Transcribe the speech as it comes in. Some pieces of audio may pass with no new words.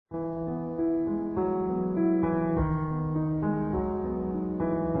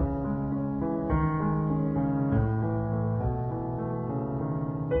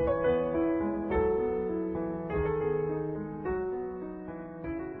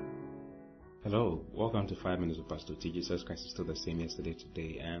Hello, welcome to 5 Minutes with Pastor T. Jesus Christ is still the same yesterday,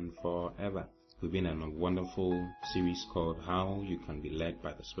 today, and forever. We've been in a wonderful series called How You Can Be Led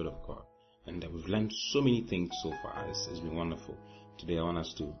by the Spirit of God. And we've learned so many things so far. It's been wonderful. Today I want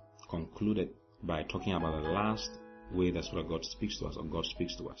us to conclude it by talking about the last way the Spirit of God speaks to us, or God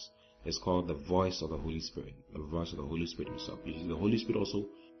speaks to us. It's called the voice of the Holy Spirit. The voice of the Holy Spirit himself. You see, the Holy Spirit also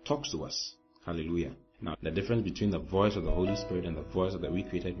talks to us. Hallelujah. Now, the difference between the voice of the Holy Spirit and the voice of the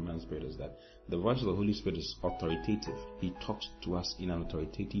recreated human spirit is that the voice of the Holy Spirit is authoritative. He talks to us in an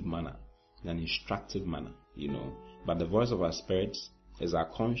authoritative manner, in an instructive manner, But the voice of our spirits is our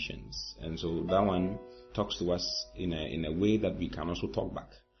conscience. And so that one talks to us in a way that we can also talk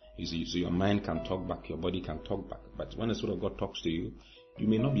back. You see, so your mind can talk back, your body can talk back. But when the Spirit of God talks to you, you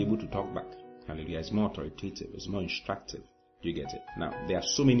may not be able to talk back. Hallelujah. It's more authoritative. It's more instructive. You get it? Now, there are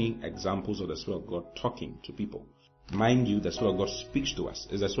so many examples of the Spirit of God talking to people. Mind you, the Spirit of God speaks to us.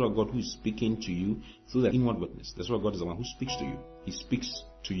 It's the Spirit of God who is speaking to you through the inward witness. The Spirit of God is the one who speaks to you. He speaks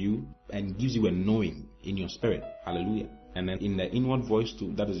to you and gives you a knowing in your spirit. Hallelujah. And then in the inward voice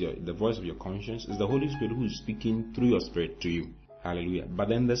too, that is the voice of your conscience, is the Holy Spirit who is speaking through your spirit to you. Hallelujah. But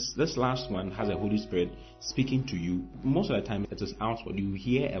then this last one has a Holy Spirit speaking to you. Most of the time it is outward. You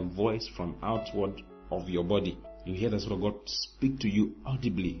hear a voice from outward of your body. You hear the Spirit of God speak to you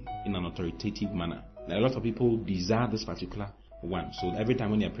audibly in an authoritative manner. Now, a lot of people desire this particular one. So every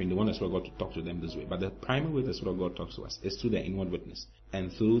time when they are praying, they want the Spirit of God to talk to them this way. But the primary way the Spirit of God talks to us is through the inward witness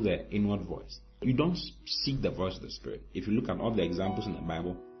and through the inward voice. You don't seek the voice of the Spirit. If you look at all the examples in the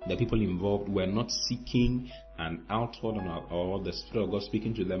Bible, the people involved were not seeking an outward or the Spirit of God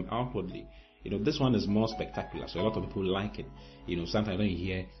speaking to them outwardly. This one is more spectacular, so a lot of people like it. Sometimes when you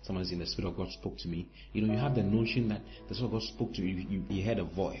hear someone saying the Spirit of God spoke to me, you have the notion that the Spirit of God spoke to you. You heard a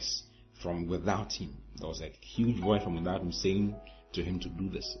voice from without him. There was a huge voice from without him saying to him to do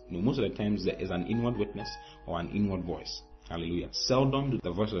this. Most of the times there is an inward witness or an inward voice. Hallelujah. Seldom do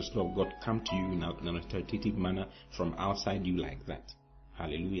the voice of the Spirit of God come to you in an authoritative manner from outside you like that.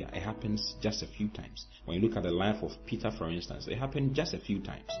 Hallelujah. It happens just a few times. When you look at the life of Peter, for instance, it happened just a few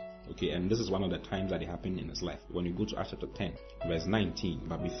times. Okay, and this is one of the times that it happened in his life. When you go to Acts chapter 10, verse 19,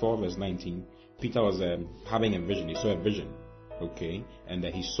 but before verse 19, Peter was having a vision. He saw a vision, okay, and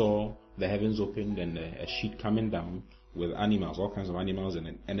he saw the heavens opened and a sheet coming down with animals, all kinds of animals in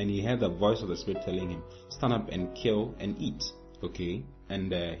it. And then he heard the voice of the Spirit telling him, stand up and kill and eat, okay.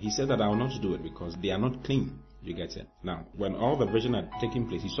 And he said that I will not do it because they are not clean. You get it? Now, when all the vision had taken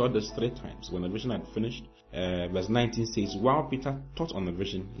place, he saw this 3 times. When the vision had finished, verse 19 says, while Peter thought on the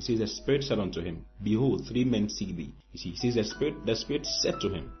vision, he says, the Spirit said unto him, behold, 3 men seek thee. You see, he says, the Spirit said to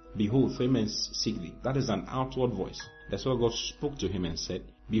him, behold, 3 men seek thee. That is an outward voice. That's why God spoke to him and said,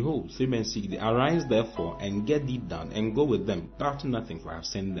 behold, 3 men seek thee. Arise therefore and get thee down and go with them, doubting nothing, for I have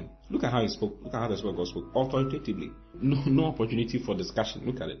sent them. Look at how he spoke. Look at how the Spirit of God spoke authoritatively. No opportunity for discussion.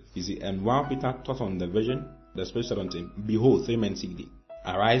 Look at it. You see, and while Peter thought on the vision, the Spirit said unto him, behold, 3 men seek thee.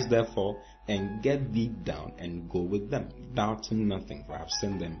 Arise therefore and get thee down and go with them, doubting nothing, for I have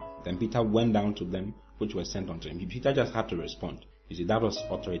sent them. Then Peter went down to them which were sent unto him. Peter just had to respond. You see, that was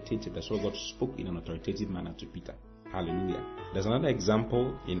authoritative. That's why God spoke in an authoritative manner to Peter. Hallelujah. There's another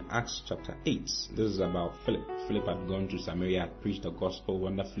example in Acts chapter 8. This is about Philip. Philip had gone to Samaria, had preached the gospel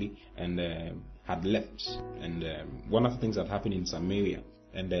wonderfully, and had left. And one of the things that happened in Samaria,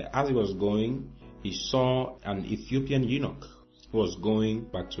 and as he was going, he saw an Ethiopian eunuch who was going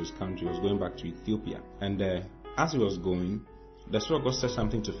back to his country, was going back to Ethiopia. And as he was going, the Spirit of God said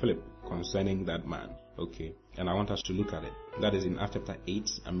something to Philip concerning that man. Okay, and I want us to look at it. That is in Acts chapter 8.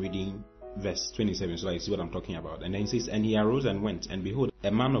 I'm reading verse 27 so that you see what I'm talking about. And then he says, and he arose and went, and behold,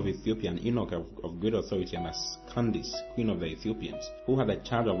 a man of Ethiopia, an eunuch of great authority, and as Candace, queen of the Ethiopians, who had a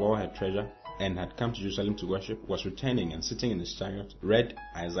charge of all her treasure, and had come to Jerusalem to worship, was returning and sitting in his chariot, read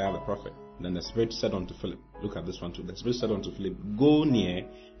Isaiah the prophet. Then the Spirit said unto Philip, look at this one too. The Spirit said unto Philip, go near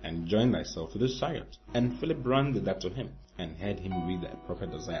and join thyself to this chariot. And Philip ran thither to him, and heard him read the prophet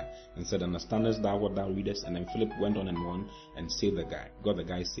Isaiah, and said, understandest thou what thou readest? And then Philip went on and saved the guy. Got the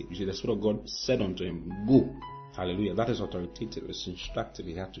guy saved. You see, the Spirit of God said unto him, go. Hallelujah. That is authoritative. It's instructive.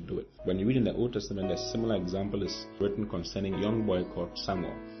 He had to do it. When you read in the Old Testament, a similar example is written concerning a young boy called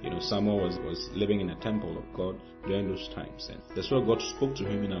Samuel. Samuel was living in a temple of God during those times. And the Spirit of God spoke to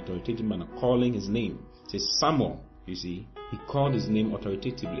him in an authoritative manner, calling his name. It says, Samuel. You see, he called his name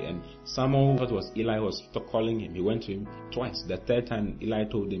authoritatively. And Samuel, what was Eli was calling him. He went to him twice. The 3rd time, Eli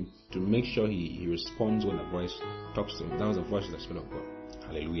told him to make sure he responds when the voice talks to him. That was the voice of the Spirit of God.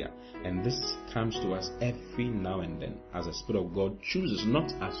 Hallelujah. And this comes to us every now and then as the Spirit of God chooses, not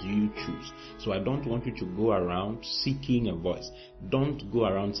as you choose. So I don't want you to go around seeking a voice. Don't go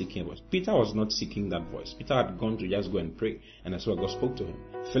around seeking a voice. Peter was not seeking that voice. Peter had gone to just go and pray, and the Spirit of God spoke to him.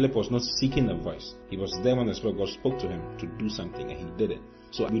 Philip was not seeking a voice. He was there when the Spirit of God spoke to him to do something, and he did it.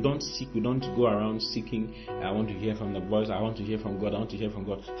 So we don't go around seeking, I want to hear from the voice, I want to hear from God, I want to hear from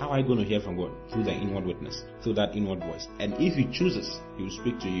God. How are you going to hear from God? Through the inward witness, through that inward voice. And if He chooses, He will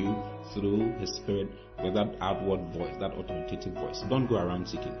speak to you through His Spirit with that outward voice, that authoritative voice. Don't go around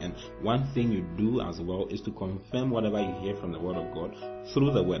seeking. And one thing you do as well is to confirm whatever you hear from the Word of God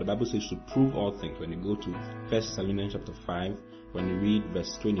through the Word. The Bible says to prove all things. When you go to 1 Thessalonians chapter 5, when you read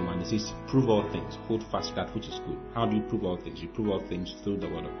verse 21, it says, prove all things, hold fast that which is good. How do you prove all things? You prove all things through the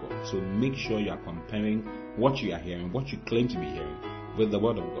Word of God. So make sure you are comparing what you are hearing, what you claim to be hearing, with the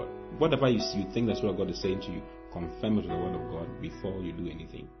Word of God. Whatever you think the Spirit of God is saying to you, confirm it with the Word of God before you do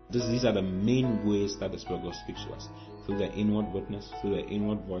anything. These are the main ways that the Spirit of God speaks to us. Through the inward witness, through the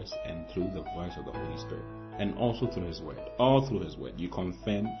inward voice, and through the voice of the Holy Spirit. And also through His Word. All through His Word. You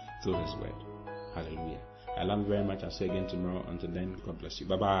confirm through His Word. Hallelujah. I love you very much. I'll see you again tomorrow. Until then, God bless you.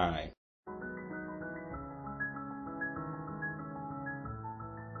 Bye-bye.